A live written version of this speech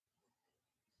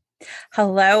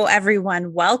Hello,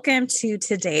 everyone. Welcome to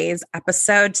today's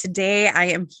episode. Today, I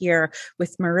am here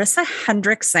with Marissa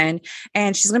Hendrickson,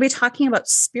 and she's going to be talking about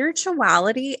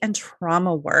spirituality and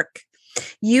trauma work.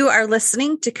 You are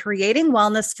listening to Creating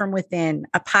Wellness from Within,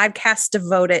 a podcast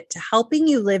devoted to helping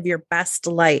you live your best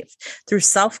life through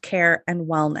self-care and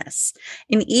wellness.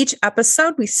 In each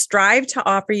episode, we strive to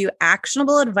offer you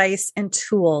actionable advice and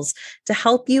tools to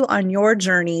help you on your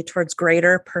journey towards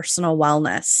greater personal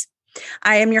wellness.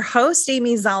 I am your host,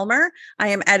 Amy Zellmer. I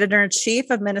am editor-in-chief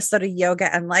of Minnesota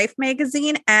Yoga and Life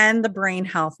magazine and the Brain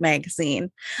Health magazine.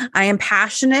 I am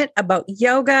passionate about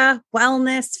yoga,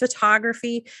 wellness,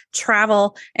 photography,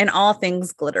 travel, and all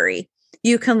things glittery.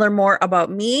 You can learn more about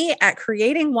me at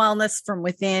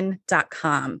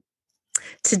creatingwellnessfromwithin.com.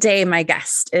 Today, my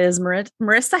guest is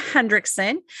Marissa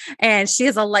Hendrickson, and she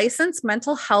is a licensed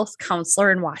mental health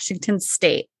counselor in Washington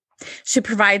State. She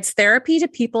provides therapy to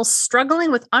people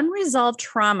struggling with unresolved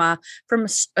trauma from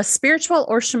a spiritual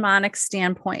or shamanic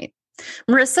standpoint.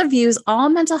 Marissa views all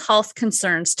mental health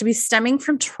concerns to be stemming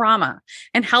from trauma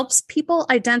and helps people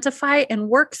identify and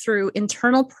work through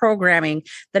internal programming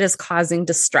that is causing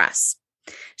distress.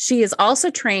 She is also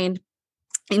trained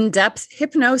in-depth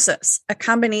hypnosis, a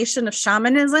combination of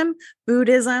shamanism,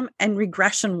 Buddhism, and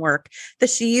regression work that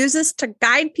she uses to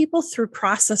guide people through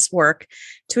process work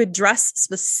to address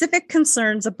specific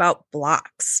concerns about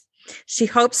blocks. She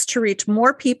hopes to reach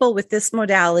more people with this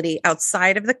modality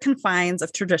outside of the confines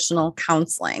of traditional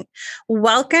counseling.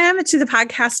 Welcome to the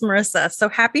podcast, Marissa. So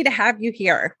happy to have you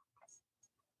here.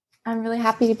 I'm really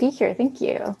happy to be here. Thank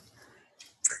you.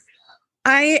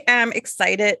 I am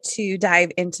excited to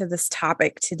dive into this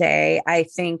topic today. I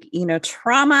think,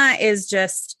 trauma is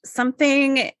just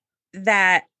something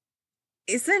that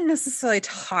isn't necessarily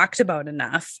talked about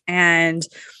enough. And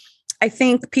I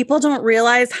think people don't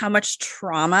realize how much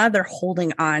trauma they're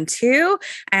holding on to.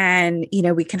 And,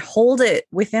 we can hold it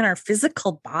within our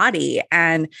physical body.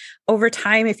 And over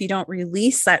time, if you don't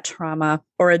release that trauma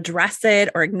or address it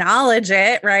or acknowledge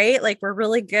it, right? Like we're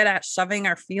really good at shoving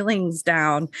our feelings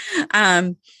down.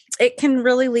 It can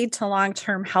really lead to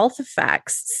long-term health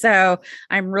effects. So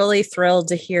I'm really thrilled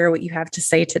to hear what you have to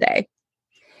say today.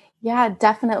 Yeah,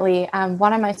 definitely.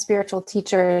 One of my spiritual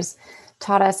teachers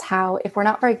taught us how if we're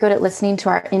not very good at listening to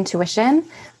our intuition,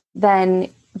 then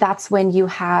that's when you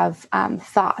have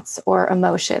thoughts or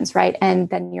emotions, right? And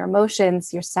then your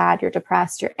emotions, you're sad, you're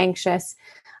depressed, you're anxious,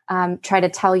 try to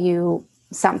tell you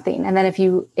something. And then if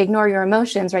you ignore your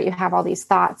emotions, right, you have all these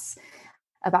thoughts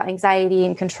about anxiety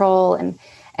and control. And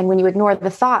when you ignore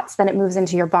the thoughts, then it moves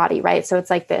into your body, right? So it's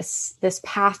like this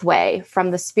pathway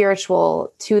from the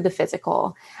spiritual to the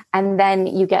physical. And then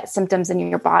you get symptoms in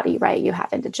your body, right? You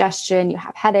have indigestion, you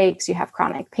have headaches, you have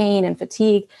chronic pain and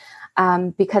fatigue,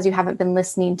 because you haven't been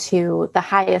listening to the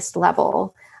highest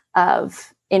level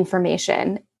of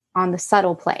information on the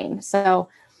subtle plane. So,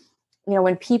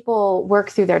 when people work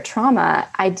through their trauma,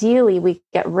 ideally we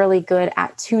get really good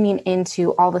at tuning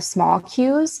into all the small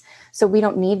cues. So we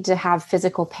don't need to have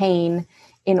physical pain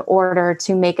in order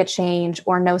to make a change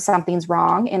or know something's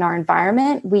wrong in our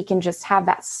environment. We can just have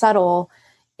that subtle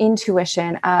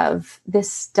intuition of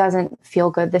this doesn't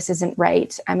feel good. This isn't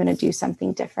right. I'm going to do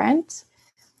something different.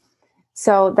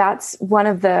 So that's one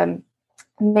of the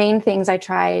main things I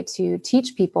try to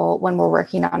teach people when we're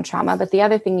working on trauma. But the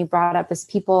other thing you brought up is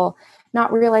people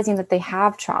not realizing that they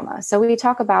have trauma. So we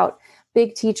talk about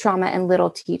big T trauma and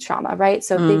little T trauma, right?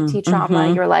 So big T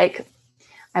trauma, you're like,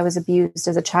 I was abused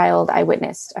as a child. I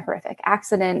witnessed a horrific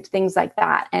accident, things like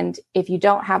that. And if you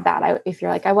don't have that, if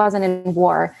you're like, I wasn't in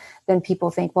war, then people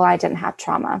think, well, I didn't have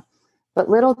trauma. But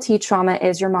little T trauma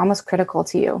is your mom was critical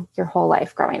to you your whole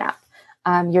life growing up.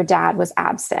 Your dad was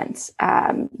absent.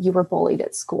 You were bullied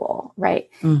at school, right?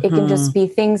 It can just be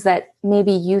things that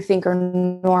maybe you think are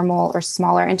normal or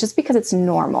smaller. And just because it's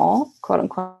normal, quote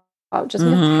unquote, just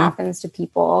because it happens to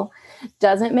people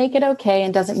doesn't make it okay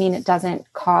and doesn't mean it doesn't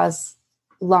cause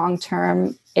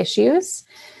long-term issues.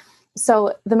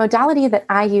 So the modality that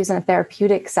I use in a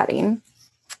therapeutic setting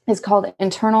is called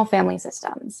internal family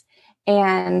systems.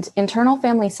 And internal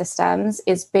family systems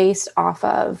is based off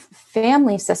of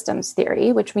family systems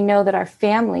theory, which we know that our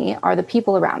family are the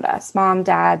people around us, mom,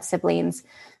 dad, siblings,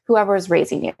 whoever is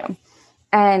raising you.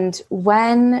 And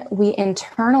when we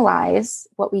internalize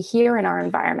what we hear in our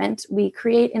environment, we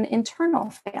create an internal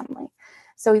family.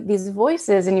 So these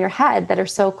voices in your head that are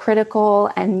so critical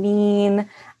and mean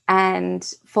and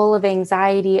full of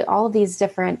anxiety, all of these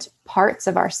different parts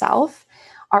of ourself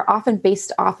are often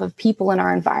based off of people in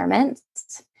our environment.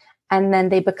 And then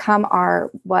they become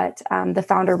what the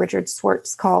founder Richard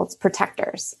Schwartz calls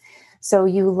protectors. So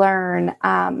you learn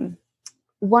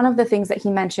one of the things that he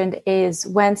mentioned is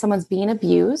when someone's being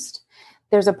abused,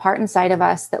 there's a part inside of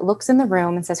us that looks in the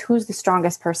room and says, who's the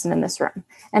strongest person in this room?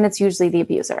 And it's usually the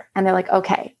abuser. And they're like,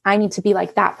 okay, I need to be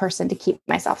like that person to keep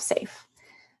myself safe.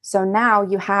 So now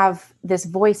you have this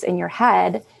voice in your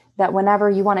head that whenever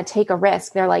you want to take a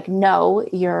risk, they're like, no,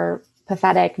 you're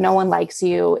pathetic. No one likes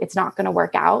you. It's not going to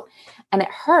work out. And it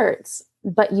hurts,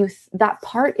 but that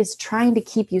part is trying to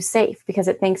keep you safe because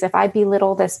it thinks if I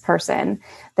belittle this person,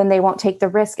 then they won't take the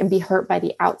risk and be hurt by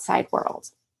the outside world.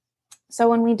 So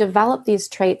when we develop these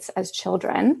traits as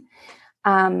children,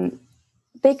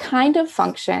 they kind of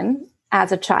function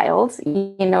as a child.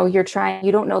 You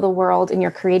don't know the world and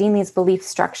you're creating these belief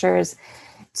structures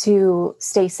to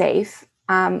stay safe.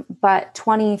 But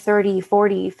 20, 30,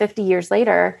 40, 50 years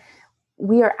later,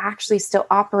 we are actually still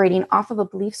operating off of a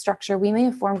belief structure we may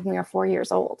have formed when we were 4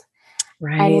 years old.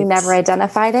 Right. And we never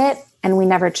identified it and we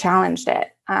never challenged it.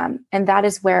 And that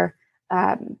is where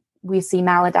we see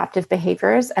maladaptive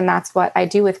behaviors. And that's what I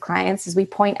do with clients is we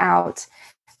point out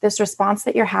this response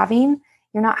that you're having.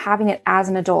 You're not having it as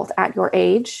an adult at your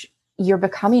age. You're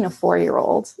becoming a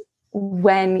 4-year-old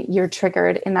when you're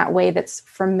triggered in that way that's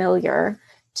familiar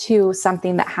to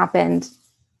something that happened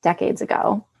decades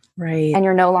ago. Right. And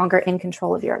you're no longer in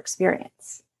control of your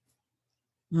experience.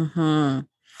 Mm-hmm.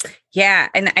 Yeah.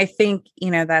 And I think,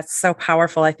 that's so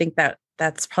powerful. I think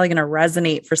that's probably going to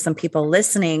resonate for some people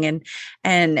listening.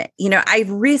 And, I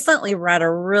recently read a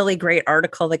really great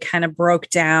article that kind of broke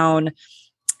down,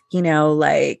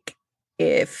 like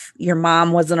if your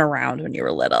mom wasn't around when you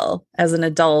were little, as an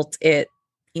adult, it,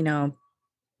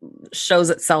 shows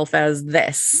itself as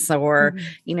this, or,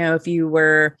 if you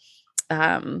were,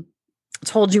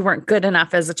 told you weren't good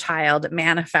enough as a child, it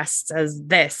manifests as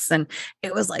this. And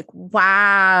it was like,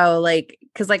 wow, like,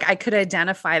 cause like I could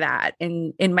identify that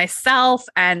in myself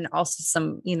and also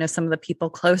some of the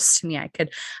people close to me. I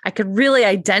could really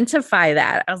identify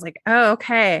that. I was like, oh,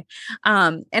 okay.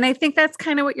 And I think that's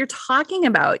kind of what you're talking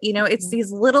about. It's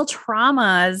these little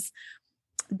traumas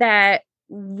that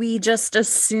we just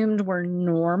assumed were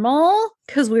normal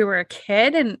because we were a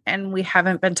kid and we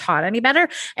haven't been taught any better.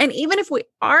 And even if we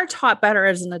are taught better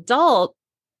as an adult,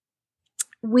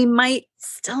 we might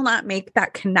still not make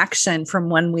that connection from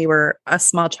when we were a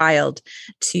small child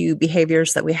to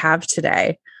behaviors that we have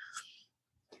today.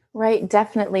 Right.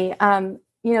 Definitely.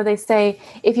 They say,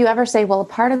 if you ever say, well, a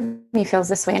part of me feels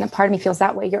this way and a part of me feels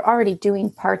that way, you're already doing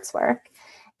parts work.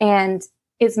 And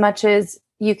as much as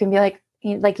you can be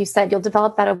like you said, you'll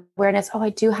develop that awareness. Oh, I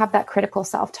do have that critical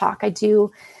self-talk. I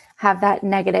do have that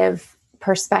negative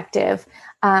perspective.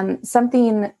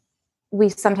 Something we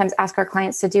sometimes ask our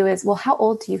clients to do is, well, how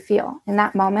old do you feel in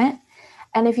that moment?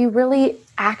 And if you really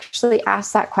actually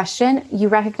ask that question, you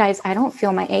recognize, I don't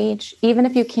feel my age. Even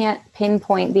if you can't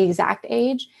pinpoint the exact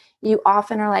age, you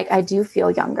often are like, I do feel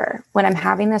younger when I'm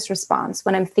having this response,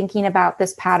 when I'm thinking about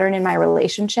this pattern in my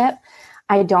relationship.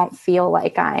 I don't feel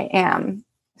like I am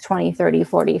 20, 30,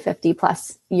 40, 50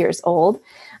 plus years old.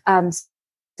 So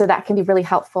that can be really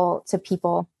helpful to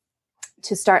people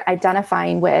to start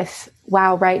identifying with,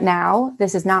 wow, right now,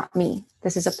 this is not me.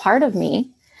 This is a part of me,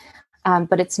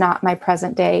 but it's not my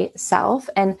present day self.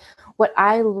 And what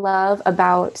I love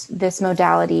about this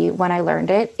modality when I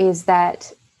learned it is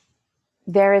that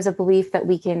there is a belief that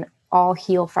we can all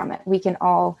heal from it. We can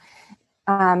all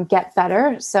get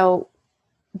better. So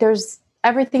there's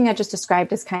everything I just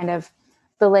described is kind of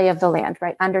the lay of the land,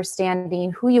 right?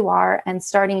 Understanding who you are and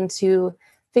starting to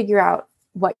figure out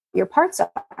what your parts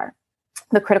are.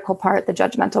 The critical part, the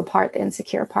judgmental part, the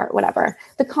insecure part, whatever,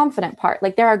 the confident part.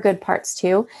 Like there are good parts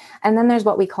too. And then there's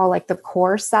what we call like the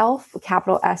core self,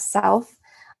 capital S self.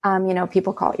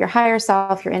 People call it your higher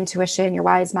self, your intuition, your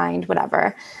wise mind,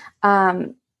 whatever.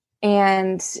 And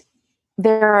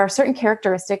there are certain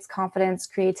characteristics, confidence,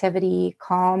 creativity,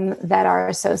 calm, that are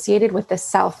associated with the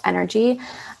self energy,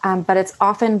 but it's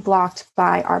often blocked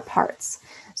by our parts.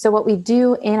 So what we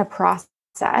do in a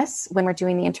process when we're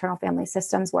doing the internal family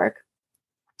systems work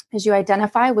is you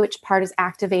identify which part is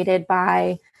activated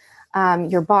by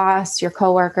your boss, your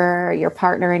coworker, your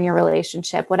partner in your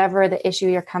relationship, whatever the issue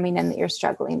you're coming in that you're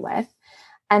struggling with.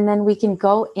 And then we can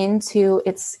go into,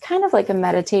 it's kind of like a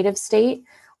meditative state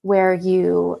where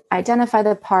you identify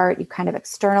the part, you kind of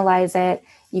externalize it,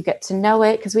 you get to know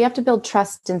it, because we have to build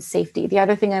trust and safety. The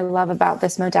other thing I love about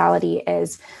this modality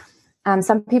is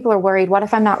some people are worried, what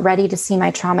if I'm not ready to see my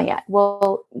trauma yet?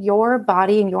 Well, your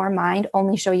body and your mind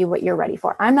only show you what you're ready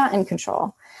for. I'm not in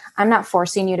control. I'm not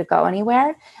forcing you to go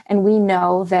anywhere. And we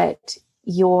know that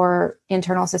your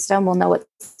internal system will know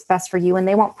what's best for you and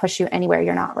they won't push you anywhere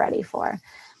you're not ready for.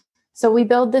 So we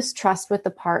build this trust with the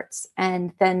parts.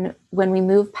 And then when we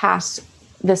move past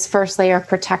this first layer of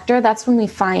protector, that's when we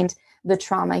find the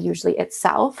trauma usually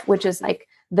itself, which is like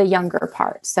the younger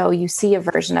part. So you see a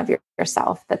version of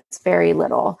yourself that's very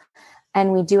little.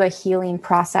 And we do a healing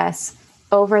process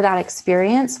over that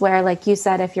experience where, like you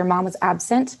said, if your mom was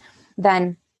absent,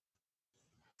 then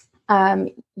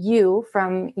you,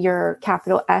 from your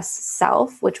capital S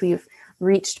self, which we've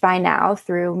reached by now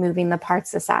through moving the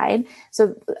parts aside.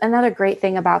 So another great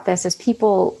thing about this is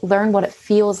people learn what it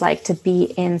feels like to be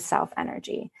in self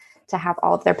energy, to have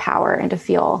all of their power and to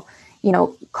feel,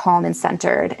 calm and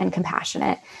centered and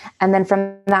compassionate. And then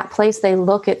from that place, they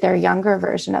look at their younger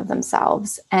version of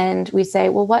themselves and we say,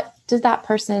 well, what does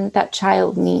that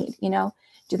child need?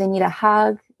 Do they need a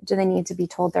hug? Do they need to be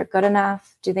told they're good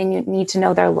enough? Do they need to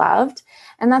know they're loved?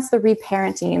 And that's the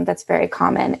reparenting that's very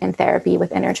common in therapy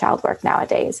with inner child work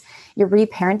nowadays. You're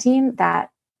reparenting that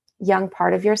young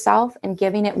part of yourself and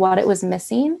giving it what it was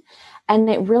missing. And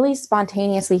it really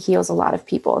spontaneously heals a lot of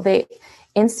people. They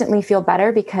instantly feel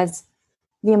better because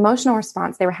the emotional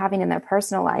response they were having in their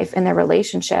personal life, in their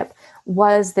relationship,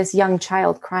 was this young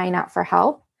child crying out for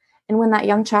help. And when that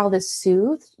young child is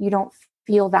soothed, you don't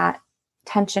feel that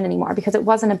tension anymore because it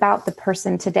wasn't about the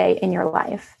person today in your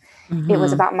life. Mm-hmm. It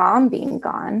was about mom being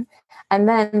gone. And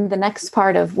then the next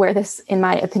part of where this, in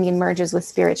my opinion, merges with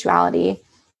spirituality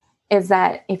is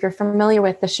that if you're familiar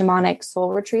with the shamanic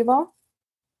soul retrieval,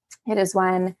 it is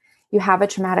when you have a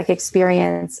traumatic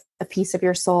experience, a piece of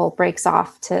your soul breaks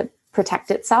off to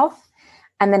protect itself.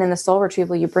 And then in the soul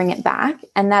retrieval, you bring it back.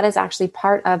 And that is actually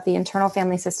part of the internal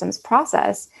family systems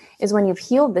process, is when you've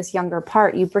healed this younger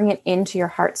part, you bring it into your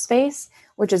heart space,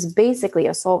 which is basically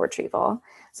a soul retrieval.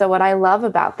 So what I love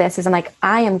about this is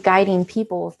I am guiding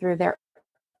people through their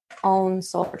own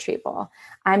soul retrieval.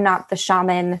 I'm not the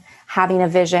shaman having a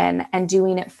vision and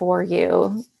doing it for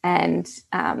you and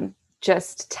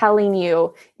just telling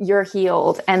you you're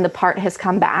healed and the part has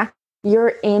come back.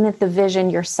 You're in the vision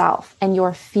yourself and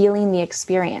you're feeling the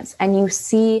experience and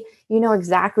you know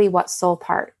exactly what soul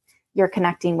part you're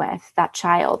connecting with, that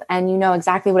child, and you know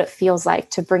exactly what it feels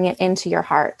like to bring it into your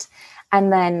heart.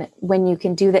 And then when you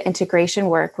can do the integration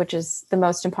work, which is the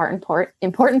most important part,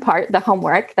 the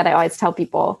homework that I always tell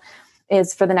people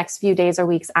is for the next few days or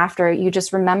weeks after, you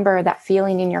just remember that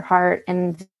feeling in your heart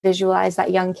and visualize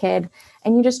that young kid.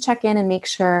 And you just check in and make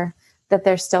sure that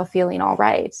they're still feeling all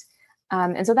right.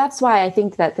 And so that's why I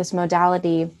think that this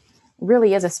modality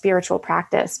really is a spiritual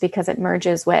practice, because it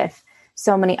merges with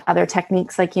so many other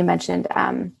techniques. Like you mentioned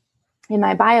in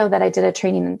my bio, that I did a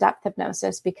training in depth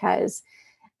hypnosis because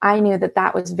I knew that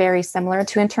that was very similar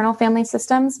to internal family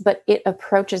systems, but it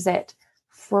approaches it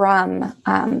from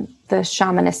the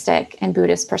shamanistic and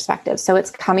Buddhist perspective. So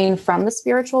it's coming from the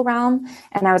spiritual realm,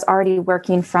 and I was already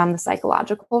working from the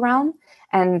psychological realm.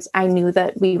 And I knew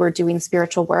that we were doing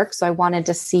spiritual work, so I wanted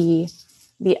to see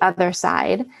the other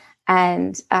side.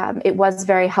 And it was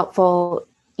very helpful,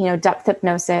 depth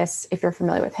hypnosis, if you're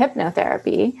familiar with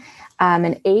hypnotherapy,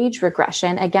 and age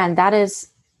regression. Again, that is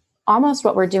almost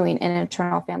what we're doing in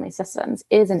internal family systems,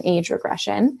 is an age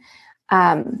regression,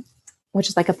 which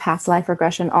is like a past life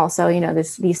regression. Also,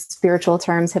 these spiritual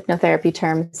terms, hypnotherapy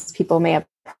terms, people may have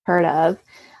heard of.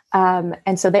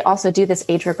 And so they also do this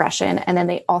age regression, and then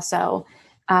they also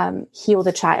heal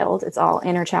the child. It's all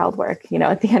inner child work,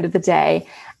 at the end of the day.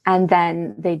 And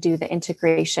then they do the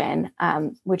integration,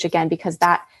 which again, because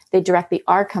that they directly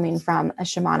are coming from a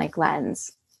shamanic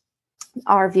lens,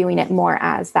 are viewing it more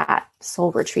as that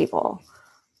soul retrieval.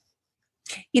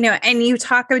 And you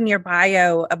talk in your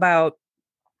bio about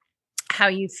how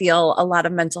you feel a lot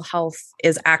of mental health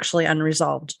is actually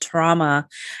unresolved trauma.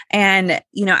 And,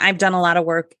 I've done a lot of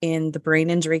work in the brain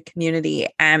injury community,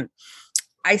 and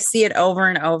I see it over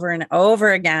and over and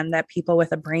over again that people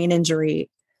with a brain injury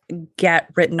get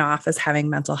written off as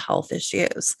having mental health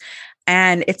issues.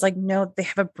 And it's like, no, they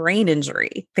have a brain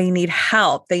injury. They need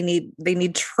help. They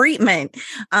need treatment.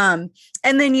 And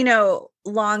then,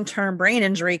 long-term brain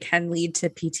injury can lead to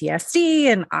PTSD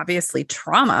and obviously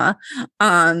trauma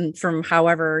from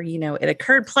however, it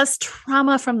occurred, plus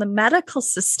trauma from the medical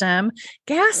system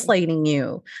gaslighting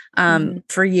you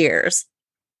for years.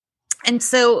 And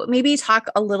so maybe talk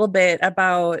a little bit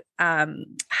about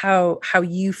how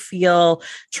you feel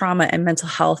trauma and mental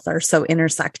health are so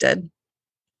intersected.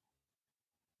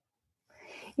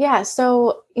 Yeah.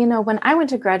 So, when I went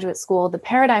to graduate school, the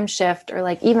paradigm shift, or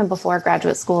even before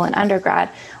graduate school and undergrad,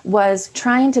 was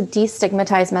trying to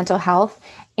destigmatize mental health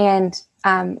and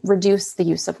reduce the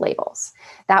use of labels.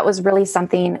 That was really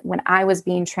something when I was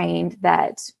being trained,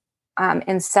 that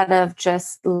instead of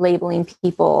just labeling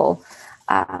people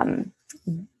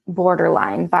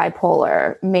borderline,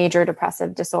 bipolar, major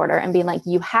depressive disorder, and being like,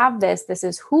 you have this, this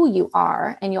is who you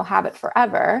are, and you'll have it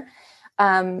forever.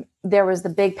 There was the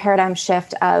big paradigm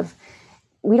shift of,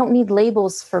 we don't need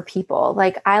labels for people.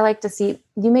 Like, I like to see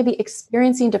you may be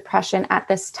experiencing depression at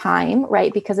this time,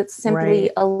 right? Because it's simply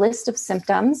a list of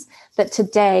symptoms that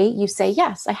today you say,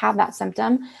 yes, I have that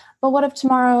symptom. But what if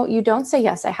tomorrow you don't say,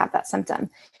 yes, I have that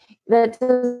symptom? That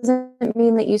doesn't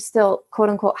mean that you still, quote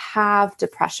unquote, have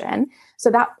depression. So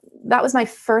that was my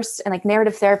first, and like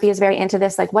narrative therapy is very into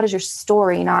this. Like, what is your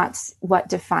story, not what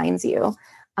defines you,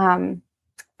 and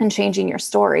changing your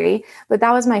story. But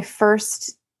that was my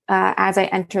first, as I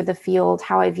entered the field,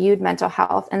 how I viewed mental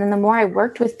health. And then the more I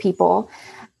worked with people,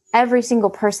 every single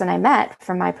person I met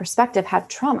from my perspective had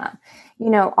trauma. You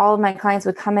know, all of my clients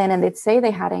would come in and they'd say they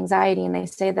had anxiety and they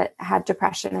say that had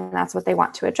depression and that's what they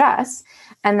want to address.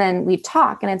 And then we'd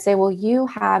talk and I'd say, well, you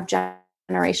have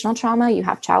generational trauma, you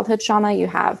have childhood trauma, you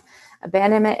have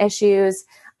abandonment issues.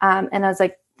 And I was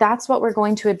like, that's what we're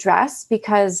going to address,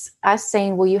 because us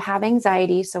saying, well, you have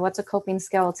anxiety, so what's a coping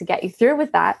skill to get you through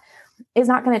with that, is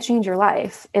not going to change your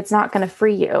life. It's not going to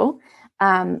free you.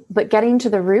 But getting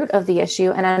to the root of the issue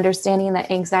and understanding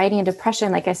that anxiety and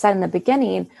depression, like I said in the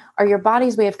beginning, are your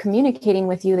body's way of communicating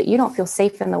with you that you don't feel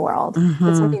safe in the world,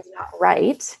 that something's not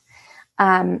right.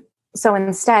 So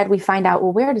instead we find out,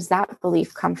 well, where does that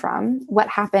belief come from? What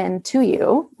happened to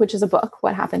you, which is a book,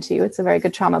 What Happened to You? It's a very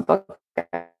good trauma book,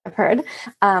 I've heard,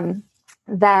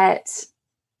 that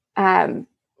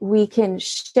we can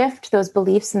shift those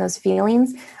beliefs and those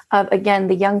feelings of, again,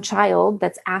 the young child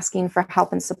that's asking for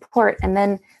help and support. And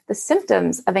then the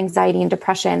symptoms of anxiety and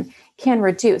depression can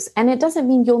reduce. And it doesn't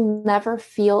mean you'll never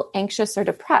feel anxious or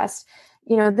depressed.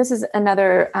 You know, this is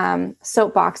another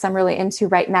soapbox I'm really into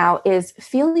right now, is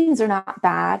feelings are not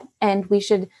bad and we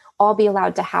should all be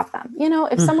allowed to have them. You know,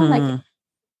 if someone like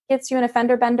hits you in a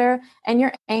fender bender and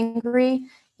you're angry,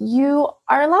 you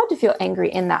are allowed to feel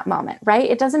angry in that moment, right?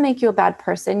 It doesn't make you a bad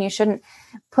person. You shouldn't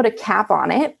put a cap on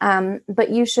it,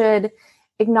 but you should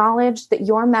acknowledge that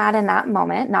you're mad in that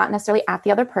moment, not necessarily at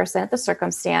the other person, at the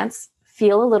circumstance,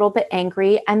 feel a little bit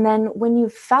angry. And then when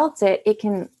you've felt it, it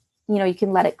can, you know, you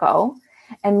can let it go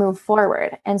and move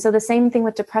forward. And so the same thing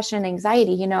with depression and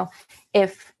anxiety. You know,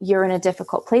 if you're in a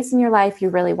difficult place in your life, you're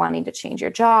really wanting to change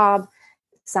your job,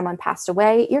 someone passed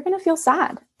away, you're going to feel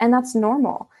sad, and that's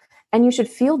normal. And you should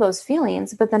feel those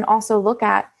feelings, but then also look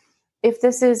at, if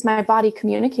this is my body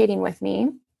communicating with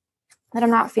me that I'm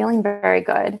not feeling very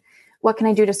good, what can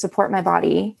I do to support my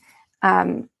body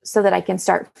so that I can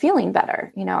start feeling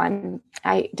better? You know,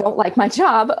 I don't like my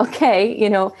job. Okay. You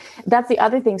know, that's the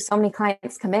other thing. So many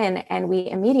clients come in and we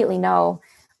immediately know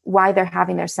why they're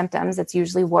having their symptoms. It's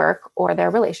usually work or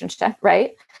their relationship,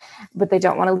 right? But they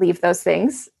don't want to leave those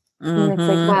things. And it's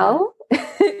like, well,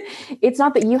 it's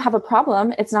not that you have a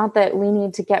problem. It's not that we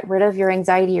need to get rid of your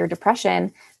anxiety or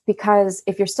depression, because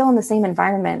if you're still in the same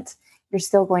environment, you're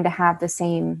still going to have the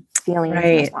same feelings.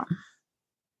 Right.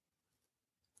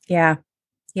 Yeah.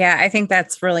 Yeah. I think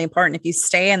that's really important. If you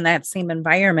stay in that same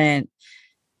environment,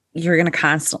 you're going to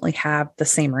constantly have the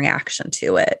same reaction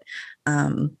to it.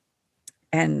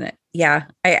 And yeah,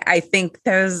 I think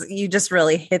you just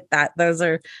really hit that. Those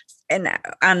are, and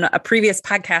on a previous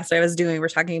podcast I was doing, we're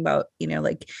talking about, you know,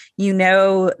 like, you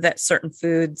know, that certain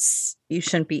foods, you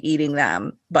shouldn't be eating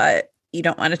them, but you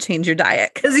don't want to change your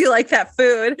diet because you like that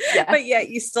food, but yet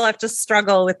you still have to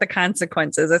struggle with the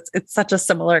consequences. It's such a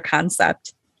similar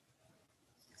concept.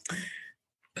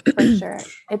 For sure.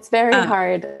 It's very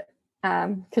hard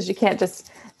because you can't just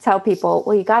tell people,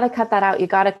 well, you got to cut that out. You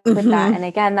got to quit that. And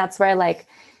again, that's where, like,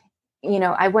 you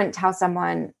know, I wouldn't tell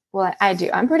someone, well, I do.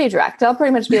 I'm pretty direct. I'll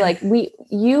pretty much be like,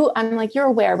 I'm like, you're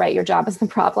aware, right? Your job is the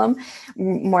problem,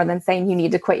 more than saying you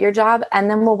need to quit your job. And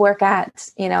then we'll work at,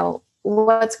 you know,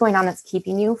 what's going on that's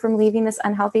keeping you from leaving this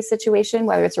unhealthy situation,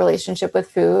 whether it's relationship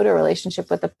with food or relationship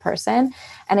with the person.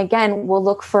 And again, we'll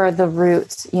look for the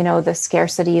root, you know, the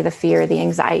scarcity, the fear, the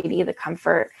anxiety, the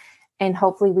comfort, and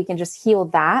hopefully we can just heal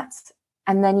that.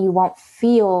 And then you won't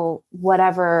feel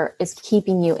whatever is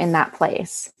keeping you in that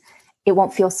place. It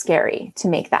won't feel scary to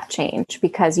make that change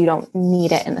because you don't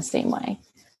need it in the same way.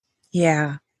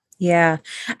 Yeah. Yeah.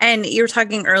 And you were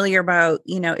talking earlier about,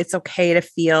 you know, it's okay to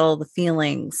feel the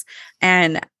feelings.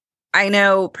 And I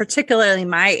know particularly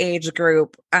my age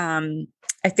group, I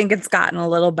think it's gotten a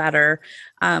little better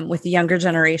with the younger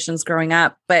generations growing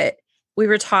up, but we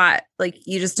were taught, like,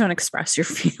 you just don't express your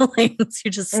feelings.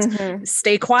 You just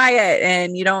stay quiet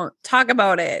and you don't talk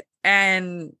about it.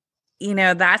 And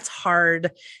that's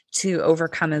hard to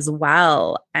overcome as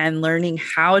well. And learning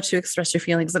how to express your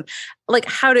feelings and like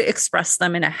how to express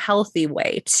them in a healthy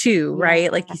way too,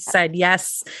 right? Like you said,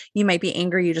 yes, you might be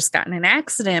angry, you just got in an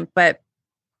accident, but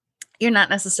you're not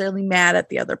necessarily mad at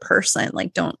the other person.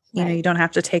 Like, you don't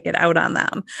have to take it out on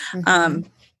them.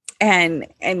 And,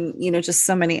 just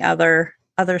so many other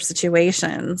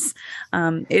situations.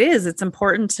 It's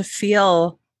important to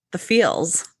feel the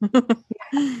feels.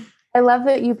 I love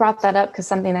that you brought that up, because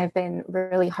something I've been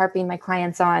really harping my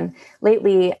clients on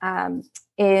lately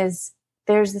is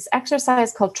there's this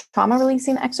exercise called trauma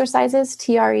releasing exercises,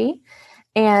 TRE.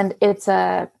 And it's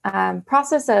a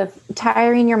process of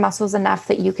tiring your muscles enough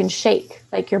that you can shake,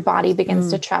 like your body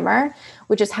begins to tremor,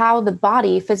 which is how the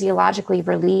body physiologically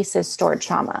releases stored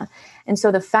trauma. And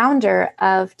so the founder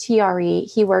of TRE,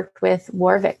 he worked with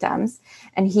war victims,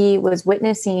 and he was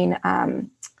witnessing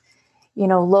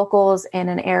locals in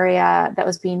an area that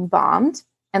was being bombed,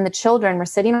 and the children were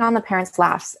sitting on the parents'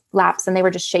 laps, and they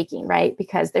were just shaking, right?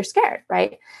 Because they're scared,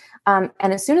 right? And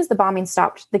as soon as the bombing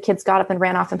stopped, the kids got up and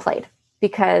ran off and played,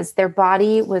 because their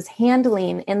body was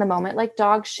handling in the moment, like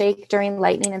dogs shake during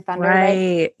lightning and thunder,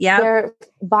 right? Yeah. Their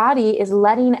body is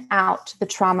letting out the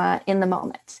trauma in the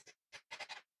moment.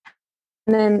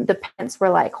 And then the parents were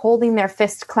like holding their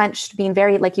fist clenched, being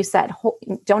very, like you said,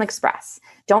 don't express,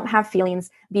 don't have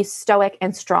feelings, be stoic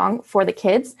and strong for the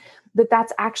kids. But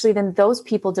that's actually, then those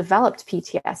people developed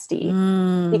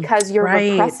PTSD because you're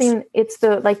repressing. It's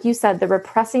like you said, the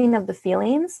repressing of the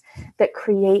feelings that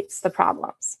creates the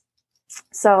problems.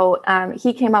 So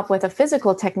he came up with a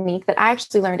physical technique that I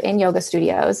actually learned in yoga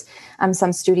studios.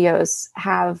 Some studios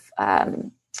have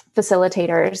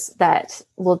facilitators that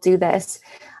will do this.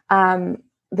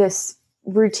 This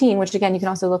routine, which again, you can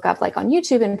also look up like on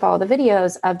YouTube and follow the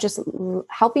videos of just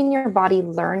helping your body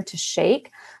learn to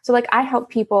shake. So like I help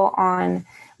people on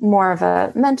more of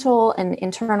a mental and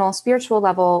internal spiritual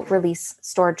level release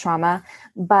stored trauma,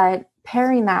 but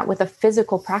pairing that with a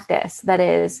physical practice that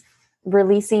is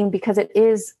releasing, because it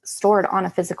is stored on a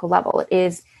physical level. It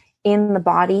is in the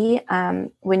body.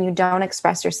 When you don't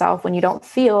express yourself, when you don't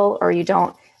feel or you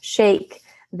don't shake,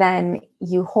 then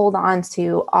you hold on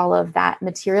to all of that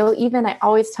material. Even I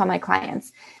always tell my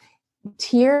clients,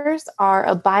 tears are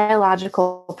a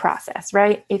biological process,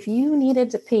 right? If you needed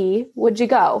to pee, would you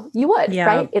go? You would,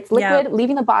 right? It's liquid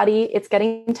leaving the body. It's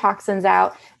getting toxins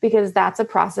out, because that's a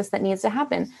process that needs to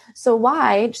happen. So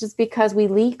why, just because we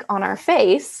leak on our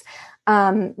face,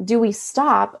 do we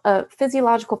stop a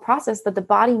physiological process that the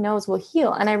body knows will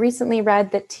heal? And I recently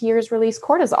read that tears release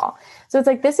cortisol. So it's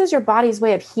like, this is your body's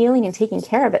way of healing and taking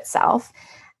care of itself.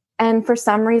 And for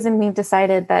some reason, we've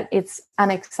decided that it's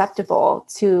unacceptable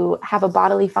to have a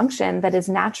bodily function that is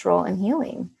natural and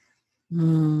healing.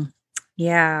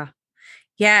 Yeah.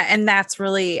 Yeah. And that's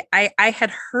really, I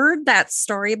had heard that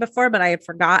story before, but I had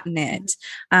forgotten it,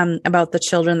 about the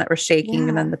children that were shaking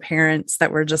and then the parents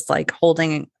that were just like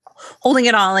holding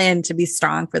it all in to be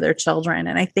strong for their children.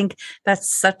 And I think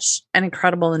that's such an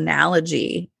incredible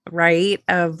analogy, right?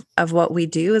 Of what we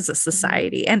do as a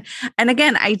society. And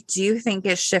again, I do think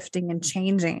it's shifting and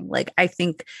changing. Like, I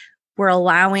think we're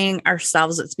allowing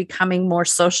ourselves, it's becoming more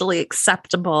socially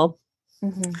acceptable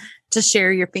to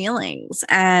share your feelings.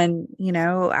 And,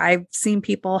 I've seen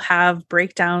people have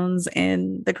breakdowns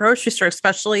in the grocery store,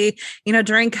 especially,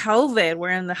 during COVID, we're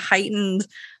in the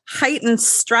heightened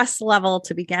stress level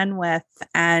to begin with.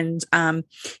 And,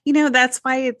 that's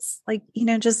why it's like,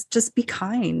 just be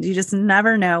kind. You just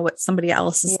never know what somebody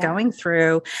else is going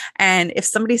through. And if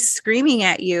somebody's screaming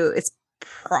at you, it's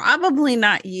probably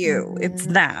not you, it's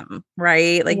them,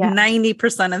 right? Like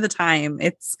 90% of the time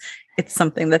it's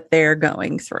something that they're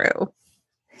going through.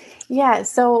 Yeah.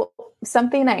 So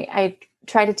something I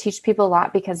try to teach people a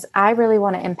lot, because I really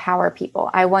want to empower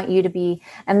people. I want you to be,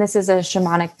 and this is a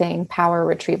shamanic thing, power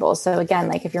retrieval. So again,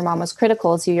 like if your mom was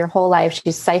critical to you your whole life,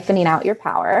 she's siphoning out your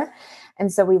power.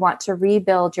 And so we want to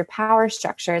rebuild your power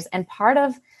structures. And part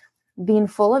of being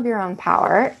full of your own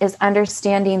power is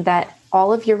understanding that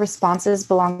all of your responses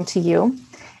belong to you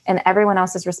and everyone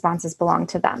else's responses belong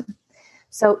to them.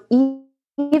 So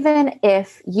even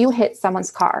if you hit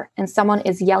someone's car and someone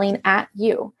is yelling at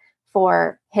you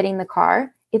for hitting the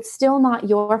car, it's still not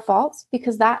your fault,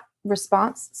 because that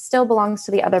response still belongs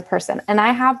to the other person. And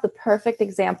I have the perfect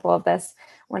example of this.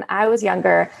 When I was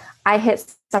younger, I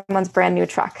hit someone's brand new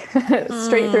truck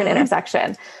straight through an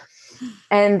intersection.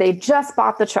 And they just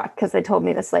bought the truck, because they told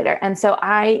me this later. And so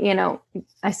I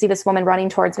see this woman running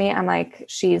towards me. I'm like,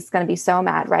 she's going to be so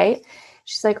mad, right?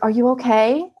 She's like, "Are you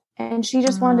okay?" And she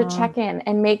just wanted to check in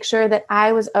and make sure that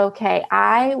I was okay.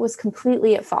 I was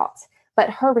completely at fault. But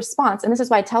her response, and this is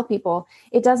why I tell people,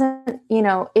 it doesn't,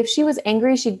 if she was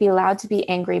angry, she'd be allowed to be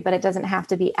angry, but it doesn't have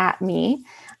to be at me.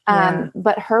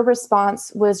 But her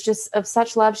response was just of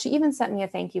such love. She even sent me a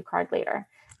thank you card later.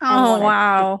 Oh,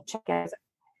 wow. Check it.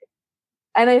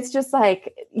 And it's just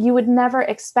like, you would never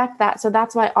expect that. So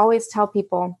that's why I always tell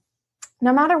people,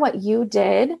 no matter what you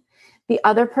did, the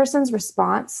other person's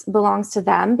response belongs to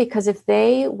them, because if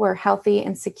they were healthy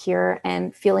and secure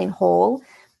and feeling whole,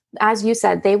 as you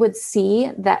said, they would see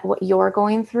that what you're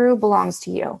going through belongs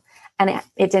to you. And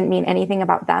it didn't mean anything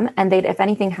about them. And they'd, if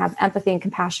anything, have empathy and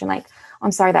compassion. Like,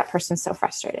 I'm sorry, that person's so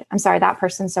frustrated. I'm sorry, that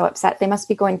person's so upset. They must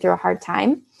be going through a hard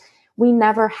time. We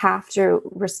never have to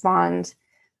respond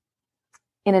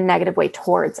in a negative way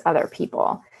towards other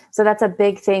people. So that's a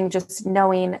big thing, just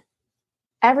knowing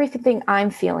everything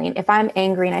I'm feeling. If I'm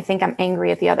angry and I think I'm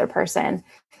angry at the other person,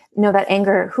 know that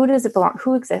anger, who does it belong?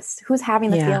 Who exists? Who's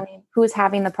having the feeling? Who's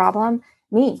having the problem?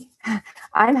 Me.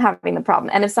 I'm having the problem.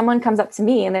 And if someone comes up to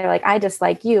me and they're like, I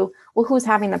dislike you, well, who's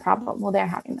having the problem? Well, they're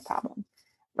having the problem,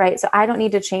 right? So I don't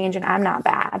need to change, and I'm not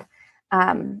bad.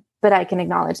 But I can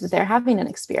acknowledge that they're having an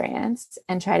experience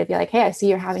and try to be like, hey, I see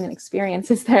you're having an experience.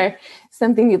 Is there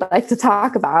something you'd like to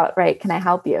talk about, right? Can I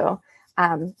help you?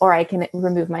 Or I can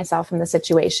remove myself from the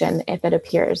situation if it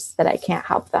appears that I can't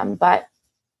help them. But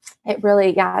it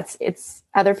really, it's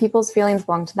other people's feelings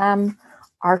belong to them.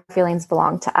 Our feelings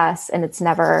belong to us. And it's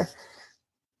never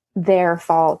their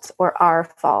fault or our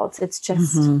fault. It's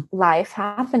just life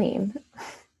happening.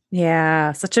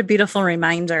 Yeah, such a beautiful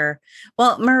reminder.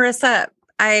 Well, Marissa,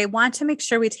 I want to make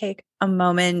sure we take a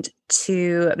moment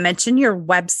to mention your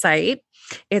website.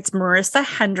 It's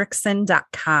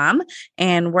marissahendrickson.com.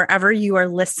 And wherever you are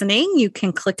listening, you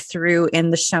can click through in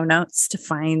the show notes to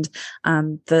find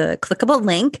the clickable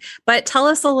link. But tell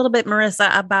us a little bit,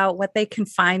 Marissa, about what they can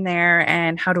find there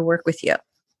and how to work with you.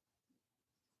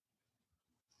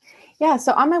 Yeah,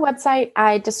 so on my website,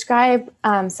 I describe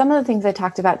some of the things I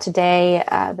talked about today,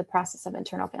 the process of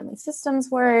internal family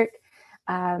systems work,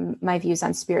 my views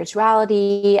on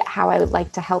spirituality, how I would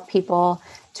like to help people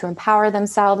to empower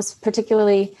themselves,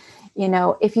 particularly,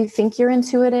 if you think you're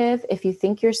intuitive, if you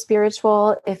think you're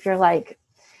spiritual, if you're like,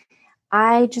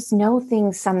 I just know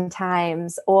things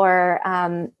sometimes, or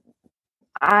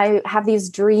I have these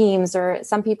dreams, or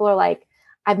some people are like,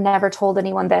 I've never told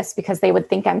anyone this because they would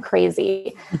think I'm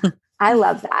crazy. I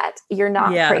love that. You're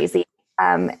not crazy.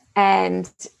 And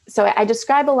so I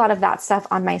describe a lot of that stuff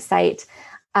on my site.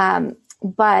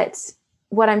 But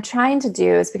what I'm trying to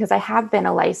do is, because I have been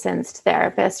a licensed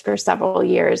therapist for several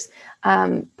years,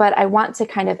 but I want to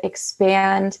kind of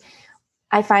expand.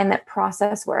 I find that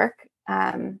process work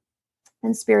and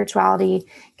spirituality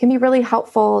can be really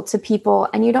helpful to people.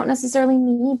 And you don't necessarily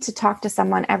need to talk to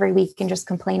someone every week and just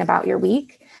complain about your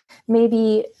week.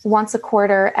 Maybe once a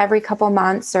quarter, every couple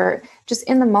months, or just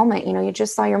in the moment, you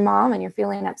just saw your mom and you're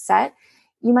feeling upset.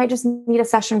 You might just need a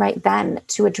session right then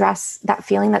to address that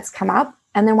feeling that's come up.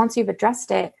 And then once you've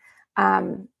addressed it,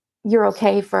 you're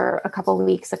okay for a couple of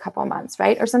weeks, a couple of months,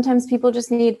 right? Or sometimes people just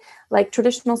need, like,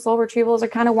 traditional soul retrievals are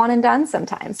kind of one and done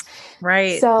sometimes.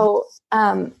 Right. So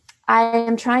I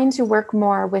am trying to work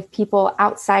more with people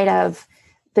outside of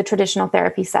the traditional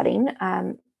therapy setting.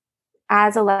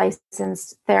 As a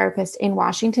licensed therapist in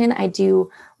Washington, I do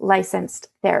licensed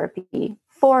therapy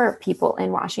for people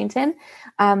in Washington.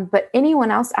 But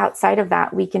anyone else outside of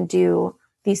that, we can do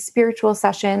these spiritual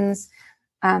sessions,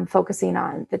 focusing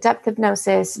on the depth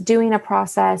hypnosis, doing a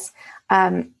process.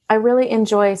 I really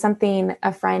enjoy something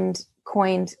a friend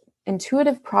coined,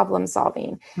 intuitive problem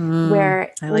solving,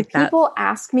 where when people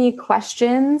ask me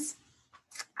questions,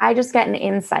 I just get an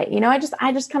insight.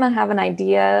 I just kind of have an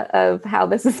idea of how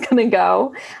this is going to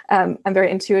go. I'm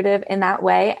very intuitive in that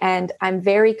way. And I'm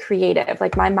very creative.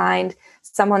 Like, my mind,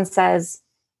 someone says,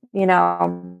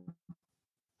 I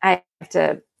have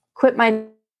to quit my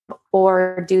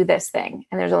or do this thing,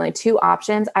 and there's only two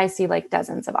options. I see like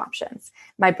dozens of options.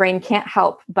 My brain can't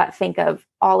help but think of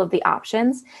all of the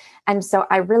options. And so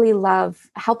I really love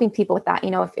helping people with that.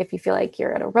 If you feel like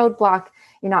you're at a roadblock,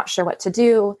 you're not sure what to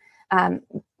do,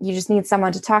 you just need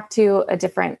someone to talk to, a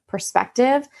different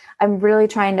perspective. I'm really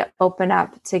trying to open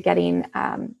up to getting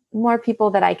more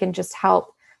people that I can just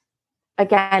help,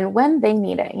 again, when they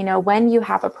need it. When you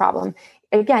have a problem,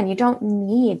 again, you don't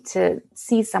need to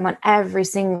see someone every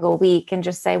single week and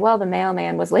just say, well, the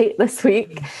mailman was late this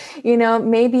week.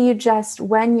 Maybe you just,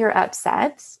 when you're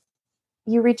upset,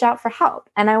 you reach out for help.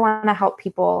 And I want to help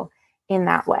people in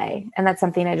that way. And that's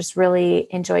something I just really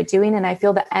enjoy doing. And I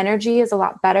feel the energy is a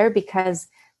lot better because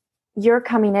you're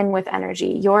coming in with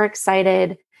energy. You're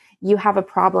excited. you have a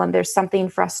problem. There's something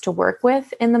for us to work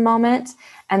with in the moment.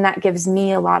 And that gives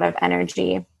me a lot of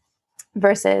energy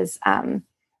versus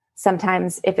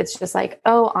sometimes if it's just like,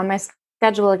 oh, on my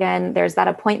schedule again, there's that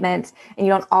appointment and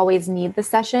you don't always need the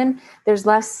session. There's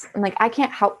less like, I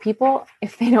can't help people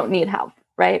if they don't need help.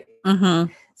 Right.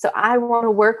 Mm-hmm. So I want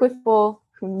to work with people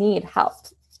who need help.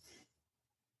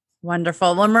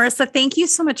 Wonderful. Well, Marissa, thank you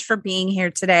so much for being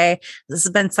here today. This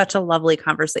has been such a lovely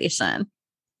conversation.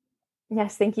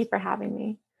 Yes, thank you for having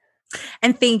me.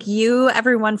 And thank you,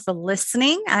 everyone, for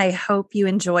listening. I hope you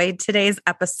enjoyed today's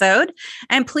episode.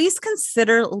 And please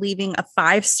consider leaving a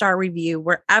 5-star review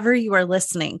wherever you are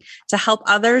listening to help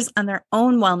others on their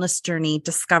own wellness journey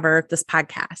discover this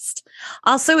podcast.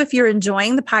 Also, if you're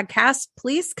enjoying the podcast,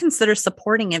 please consider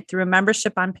supporting it through a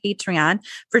membership on Patreon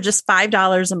for just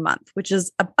 $5 a month, which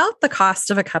is about the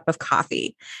cost of a cup of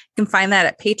coffee. You can find that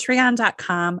at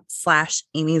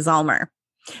patreon.com/Amy Zalmer.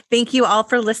 Thank you all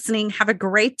for listening. Have a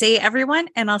great day, everyone,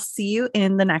 and I'll see you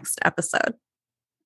in the next episode.